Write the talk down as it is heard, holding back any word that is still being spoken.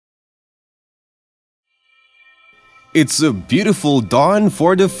It's a beautiful dawn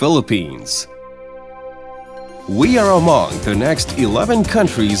for the Philippines. We are among the next 11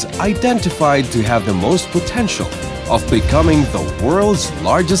 countries identified to have the most potential of becoming the world's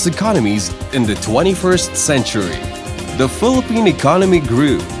largest economies in the 21st century. The Philippine economy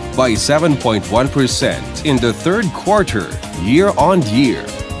grew by 7.1% in the third quarter, year-on-year,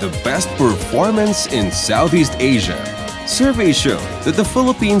 the best performance in Southeast Asia. Surveys show that the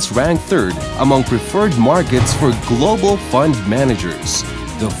Philippines ranked third among preferred markets for global fund managers.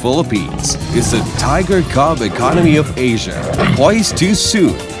 The Philippines is a tiger cub economy of Asia, poised to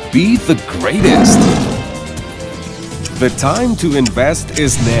soon be the greatest. The time to invest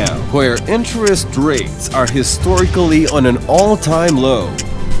is now, where interest rates are historically on an all-time low.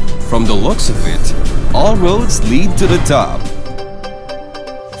 From the looks of it, all roads lead to the top.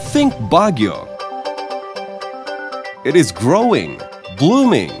 Think Baguio. It is growing,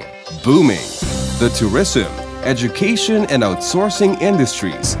 blooming, booming. The tourism, education, and outsourcing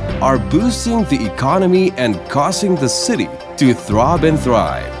industries are boosting the economy and causing the city to throb and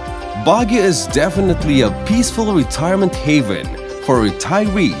thrive. Baguio is definitely a peaceful retirement haven for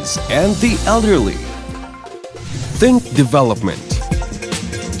retirees and the elderly. Think development.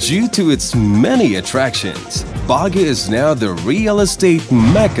 Due to its many attractions, Baguio is now the real estate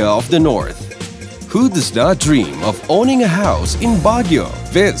mecca of the north. Who does not dream of owning a house in Baguio?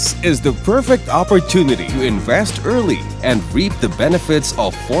 This is the perfect opportunity to invest early and reap the benefits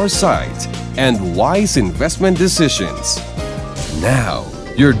of foresight and wise investment decisions. Now,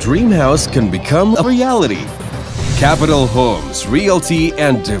 your dream house can become a reality. Capital Homes Realty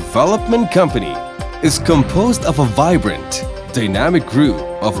and Development Company is composed of a vibrant, dynamic group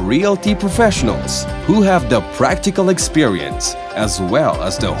of realty professionals who have the practical experience as well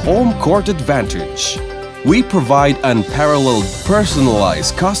as the home court advantage. We provide unparalleled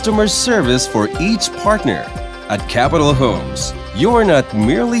personalized customer service for each partner. At Capital Homes, you are not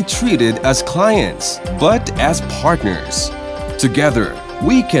merely treated as clients, but as partners. Together,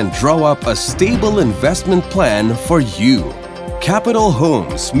 we can draw up a stable investment plan for you. Capital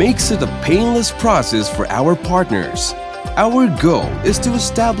Homes makes it a painless process for our partners. Our goal is to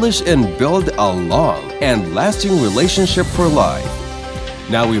establish and build a long and lasting relationship for life.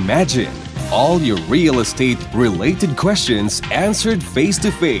 Now imagine all your real estate-related questions answered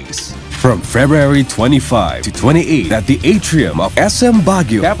face-to-face. From February 25 to 28 at the atrium of SM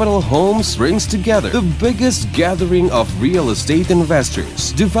Baguio, Capital Homes brings together the biggest gathering of real estate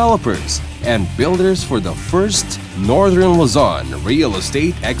investors, developers, and builders for the first Northern Luzon Real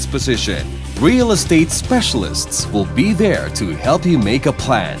Estate Exposition. Real estate specialists will be there to help you make a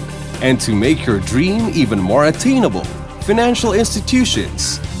plan and to make your dream even more attainable. Financial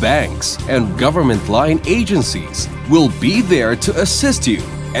institutions, banks, and government line agencies will be there to assist you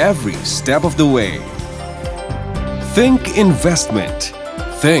every step of the way. Think investment.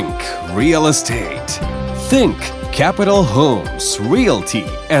 Think real estate. Think Capital Homes Realty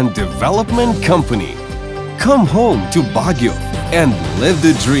and Development Company. Come home to Baguio and live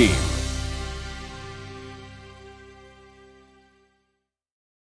the dream.